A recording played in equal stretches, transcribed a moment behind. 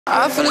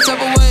I feel the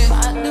type of way.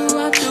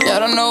 Yeah, I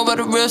don't know about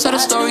the real side of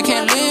the story.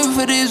 Can't live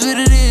if it is what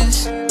it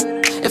is.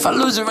 If I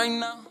lose it right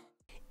now.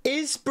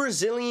 Is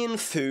Brazilian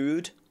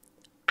food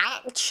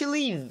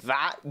actually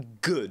that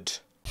good?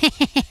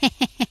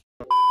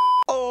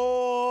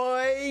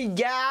 Oi,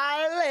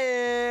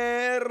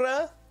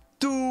 galera!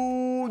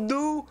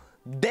 Tudo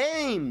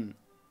bem?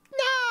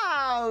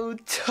 Now,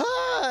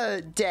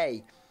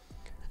 today.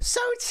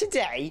 So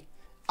today,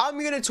 I'm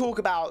going to talk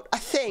about a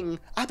thing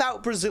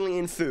about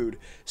Brazilian food.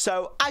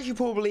 So, as you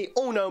probably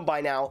all know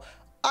by now,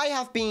 I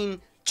have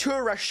been to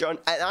a restaurant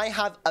and I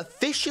have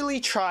officially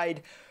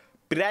tried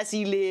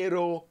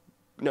Brasileiro,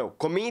 no,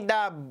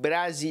 Comida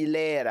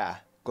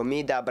Brasileira.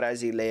 Comida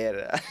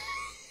Brasileira.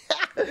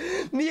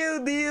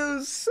 Meu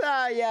Deus,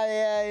 ai,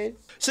 ai, ai.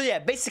 So yeah,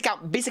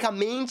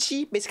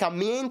 basicamente,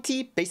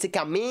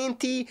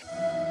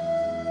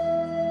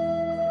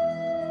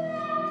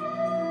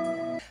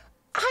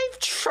 I've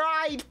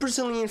tried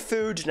Brazilian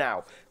food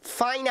now.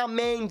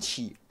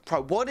 Finalmente.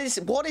 Bro, what is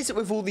it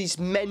with all these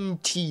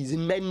menties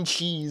and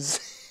menchies?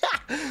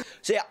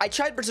 So yeah, I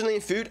tried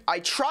Brazilian food. I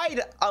tried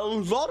a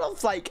lot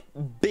of like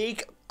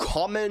big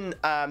common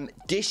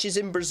dishes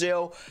in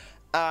Brazil.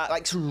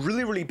 Like some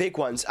really big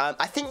ones.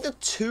 I think the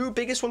two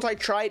biggest ones I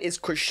tried is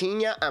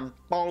coxinha and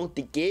pão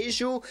de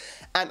queijo,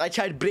 and I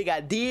tried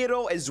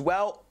brigadeiro as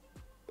well.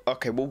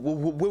 Okay,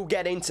 we'll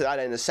get into that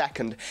in a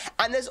second.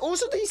 And there's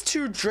also these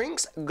two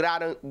drinks,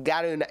 I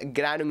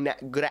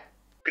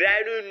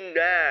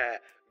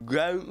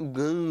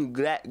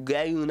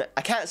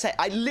can't say it.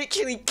 I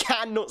literally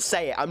cannot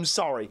say it. I'm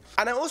sorry.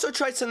 And I also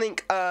tried something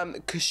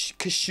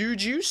cashew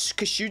juice.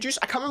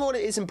 I can't remember what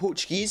it is in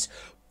Portuguese,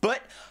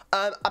 but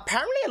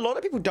apparently a lot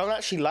of people don't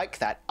actually like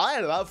that.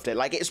 I loved it.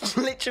 Like, it's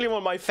literally one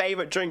of my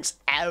favorite drinks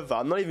ever.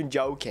 I'm not even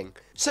joking.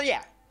 So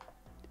yeah,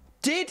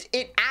 did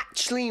it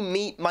actually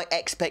meet my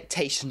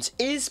expectations?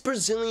 Is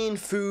Brazilian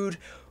food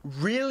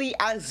really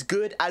as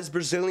good as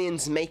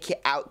Brazilians make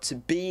it out to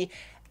be?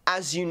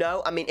 As you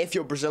know, I mean, if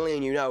you're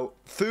Brazilian, you know,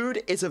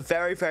 food is a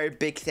very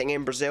big thing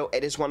in Brazil.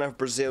 It is one of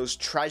Brazil's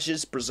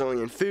treasures,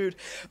 Brazilian food.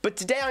 But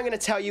today I'm going to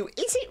tell you,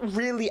 is it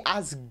really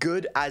as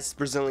good as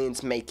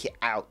Brazilians make it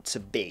out to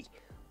be?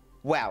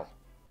 Well,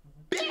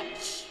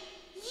 bitch!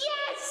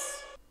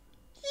 Yes!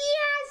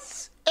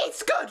 Yes!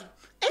 It's good!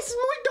 It's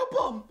muito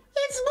bom!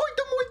 It's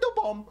muito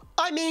bom!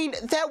 I mean,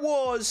 there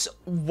was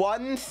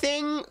one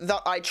thing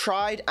that I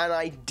tried and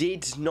I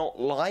did not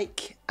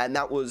like, and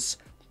that was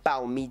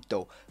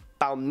palmito.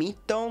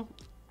 Palmito.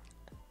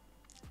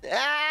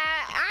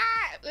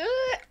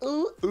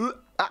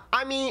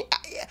 I mean,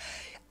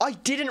 I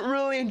didn't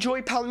really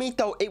enjoy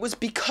palmito. It was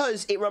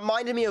because it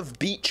reminded me of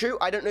beetroot.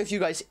 I don't know if you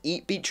guys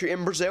eat beetroot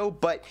in Brazil,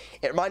 but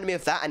it reminded me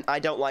of that, and I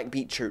don't like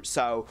beetroot.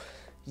 So,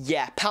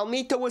 yeah,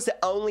 palmito was the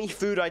only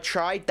food I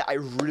tried that I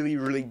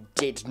really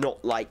did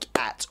not like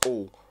at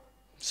all.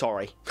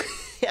 Sorry.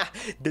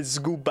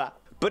 Desculpa.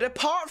 But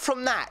apart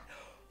from that,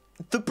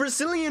 the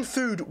Brazilian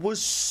food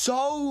was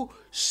so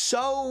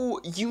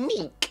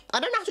unique. I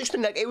don't know how to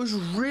explain that. It was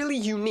really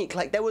unique.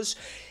 Like, there was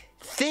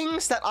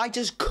things that I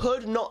just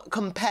could not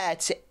compare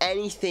to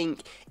anything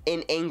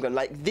in England.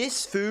 Like,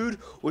 this food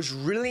was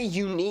really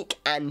unique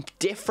and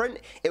different.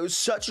 It was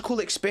such a cool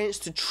experience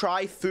to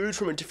try food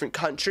from a different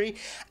country.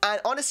 And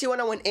honestly,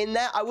 when I went in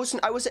there, I was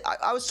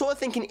sort of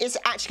thinking, is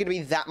it actually going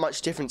to be that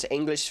much different to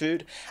English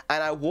food?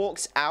 And I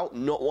walked out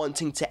not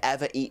wanting to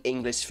ever eat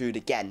English food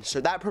again.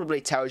 So that probably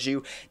tells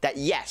you that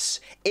yes,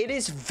 it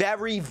is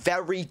very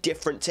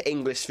different to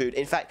English food.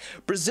 In fact,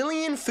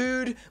 Brazilian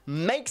food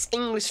makes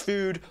English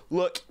food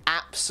look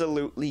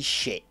absolutely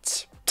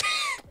shit.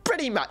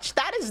 Pretty much.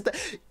 That is the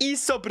e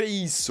sobre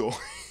isso.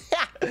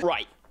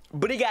 Right.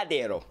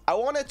 Brigadeiro. I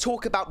want to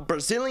talk about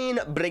Brazilian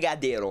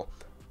brigadeiro.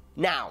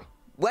 Now,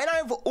 when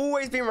I've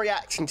always been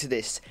reacting to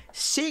this,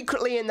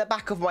 secretly in the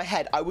back of my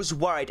head, I was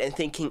worried and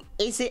thinking,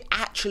 is it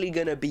actually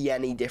going to be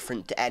any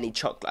different to any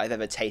chocolate I've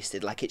ever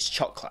tasted? Like, it's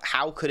chocolate.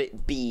 How could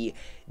it be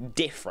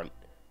different?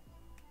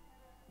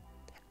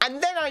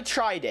 And then I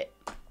tried it.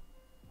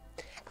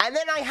 And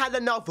then I had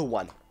another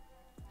one.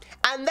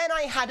 And then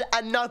I had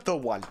another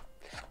one.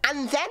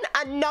 And then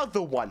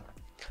another one.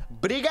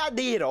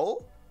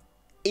 Brigadeiro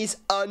is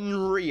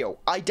unreal.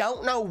 I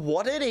don't know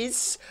what it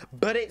is,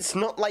 but it's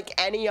not like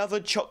any other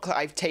chocolate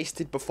I've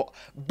tasted before.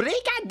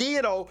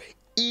 Brigadeiro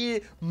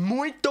é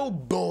muito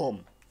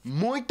bom.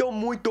 Muito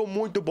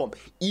bom.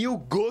 E o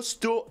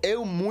gosto é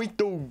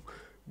muito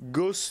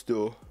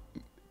gosto.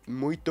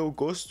 Muito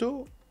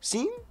gosto?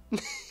 Sim?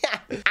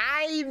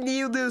 Ai,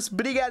 meu Deus,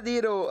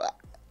 brigadeiro.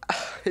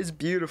 It's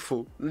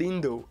beautiful.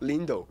 Lindo.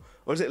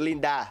 Or is it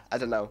linda? I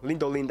don't know.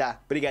 Linda.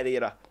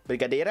 Brigadeira.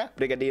 Brigadeiro.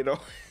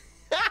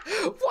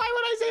 Why would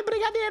I say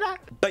brigadeira?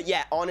 But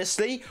yeah,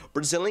 honestly,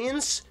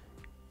 Brazilians,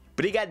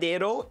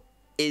 brigadeiro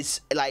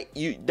is like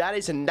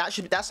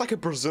that's like a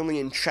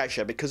Brazilian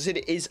treasure because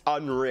it is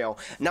unreal.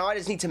 Now I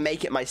just need to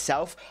make it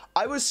myself.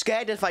 I was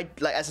scared if I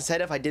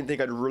didn't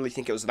think I'd really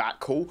think it was that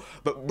cool.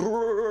 But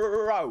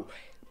bro,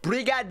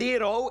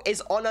 Brigadeiro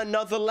is on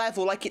another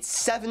level. Like, it's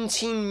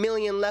 17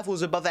 million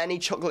levels above any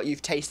chocolate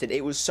you've tasted.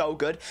 It was so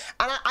good.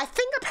 And I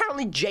think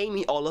apparently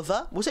Jamie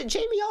Oliver, was it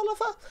Jamie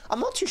Oliver? I'm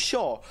not too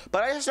sure.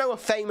 But I just know a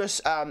famous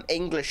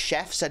English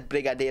chef said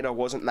Brigadeiro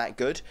wasn't that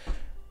good.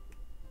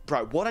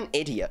 Bro, what an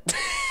idiot.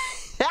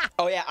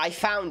 Oh yeah, I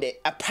found it.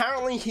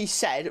 Apparently he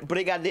said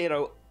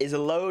Brigadeiro is a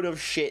load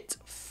of shit,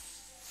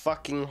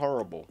 fucking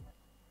horrible.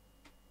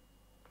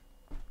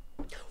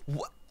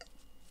 What?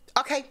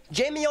 Okay,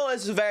 Jamie Oliver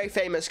is a very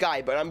famous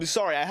guy, but I'm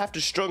sorry, I have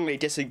to strongly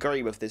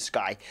disagree with this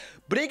guy.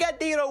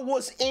 Brigadeiro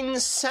was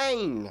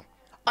insane.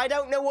 I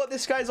don't know what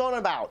this guy's on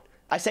about.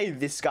 I say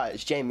this guy,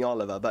 it's Jamie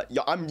Oliver, but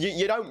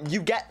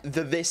you get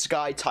the this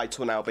guy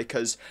title now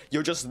because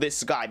you're just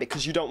this guy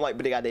because you don't like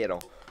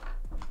Brigadeiro.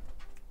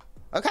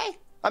 Okay?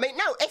 I mean,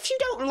 no, if you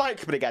don't like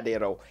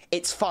Brigadeiro,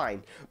 it's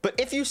fine. But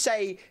if you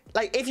say,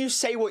 like, if you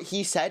say what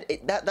he said,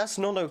 that's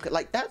not okay.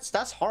 Like,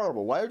 that's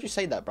horrible. Why would you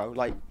say that, bro?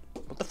 Like,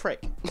 what the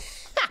frick?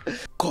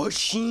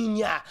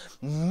 Coxinha,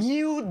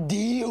 meu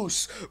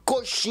Deus,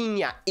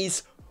 coxinha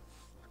is,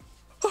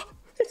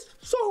 it's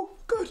so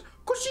good.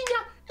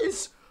 Coxinha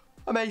is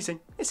amazing.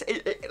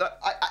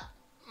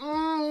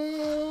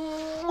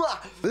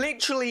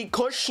 Literally,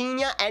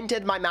 coxinha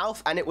entered my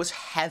mouth and it was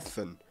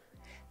heaven.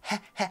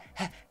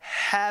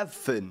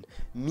 Heaven.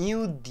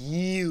 Meu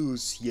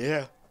Deus,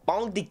 yeah.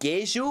 Pão de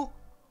queijo.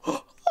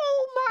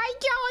 Oh my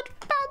god,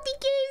 pão de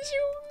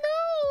queijo. No.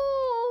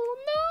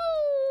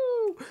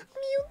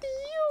 Meu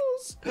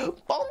Deus.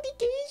 Pão de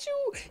queijo.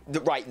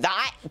 Right,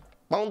 that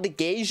pão de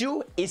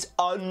queijo is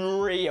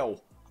unreal.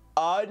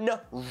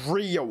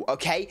 Unreal,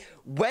 okay?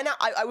 When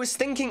I was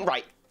thinking,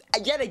 right,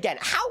 yet again,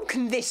 how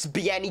can this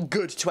be any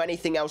good to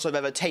anything else I've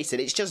ever tasted?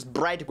 It's just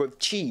bread with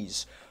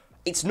cheese.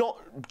 It's not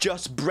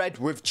just bread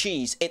with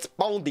cheese, it's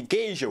pão de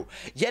queijo.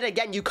 Yet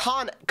again, you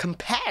can't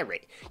compare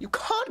it. You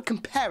can't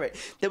compare it.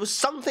 There was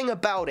something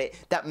about it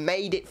that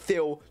made it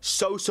feel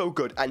so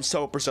good and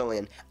so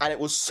Brazilian. And it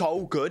was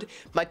so good.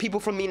 My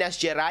people from Minas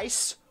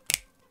Gerais,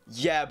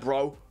 yeah,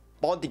 bro.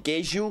 Pão de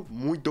queijo,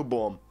 muito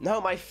bom. No,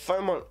 my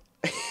phone...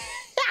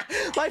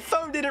 my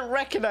phone didn't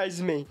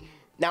recognize me.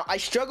 Now, I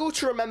struggle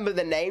to remember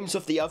the names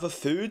of the other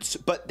foods,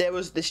 but there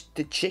was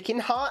the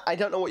chicken heart. I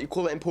don't know what you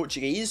call it in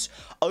Portuguese.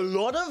 A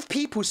lot of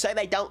people say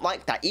they don't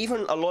like that.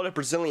 Even a lot of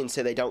Brazilians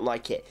say they don't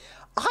like it.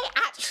 I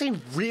actually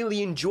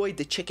really enjoyed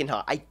the chicken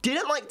heart. I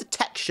didn't like the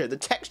texture. The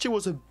texture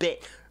was a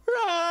bit...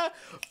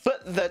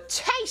 but the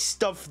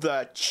taste of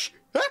the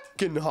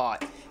chicken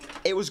heart,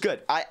 it was good.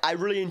 I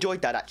really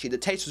enjoyed that, actually. The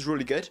taste was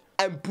really good.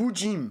 And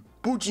pudim.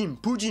 Pudim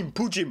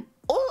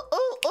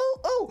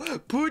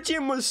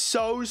was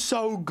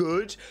so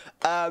good.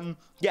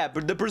 Yeah,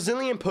 but the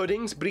Brazilian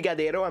puddings,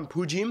 brigadeiro and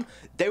pudim,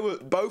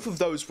 both of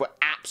those were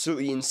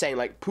absolutely insane.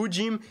 Like,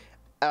 pudim,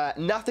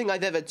 nothing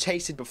I've ever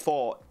tasted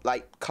before,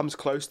 like, comes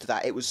close to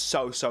that. It was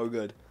so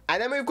good.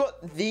 And then we've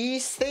got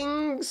these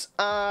things,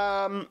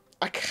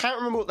 I can't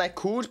remember what they're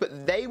called,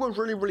 but they were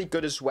really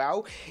good as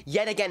well.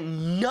 Yet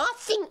again,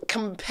 nothing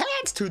compared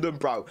to them,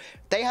 bro.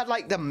 They had,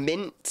 like, the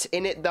mint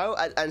in it, though,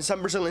 and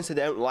some Brazilians say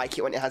they don't like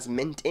it when it has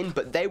mint in,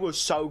 but they were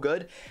so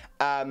good.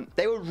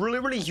 They were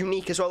really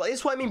unique as well. Like,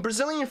 that's what I mean.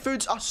 Brazilian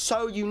foods are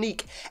so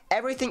unique.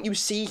 Everything you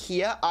see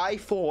here, I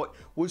thought,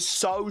 was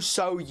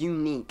so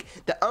unique.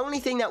 The only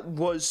thing that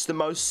was the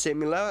most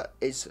similar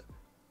is...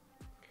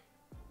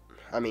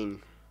 I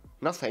mean,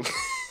 nothing.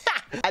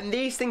 And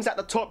these things at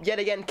the top, yet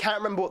again, can't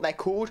remember what they're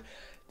called.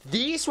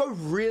 These were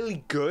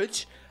really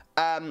good,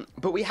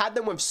 but we had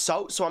them with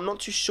salt, so I'm not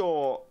too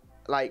sure.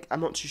 Like, I'm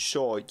not too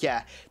sure.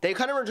 Yeah, they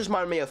kind of just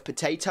remind me of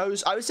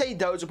potatoes. I would say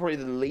those are probably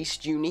the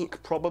least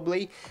unique,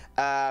 probably.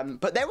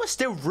 But they were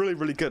still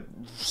really good.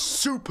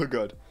 Super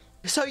good.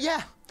 So,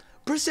 yeah,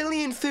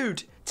 Brazilian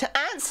food. To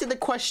answer the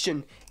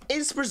question,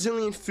 is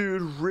Brazilian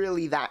food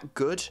really that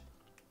good?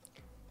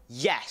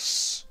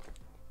 Yes,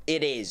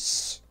 it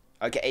is.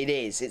 Okay, it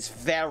is. It's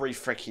very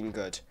freaking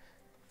good.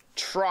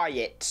 Try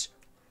it,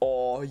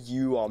 or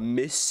you are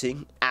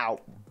missing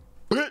out,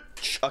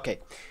 bitch. Okay.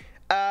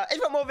 If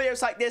you want more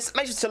videos like this,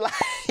 make sure to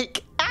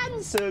like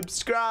and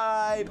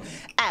subscribe.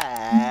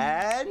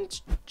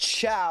 And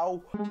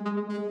ciao.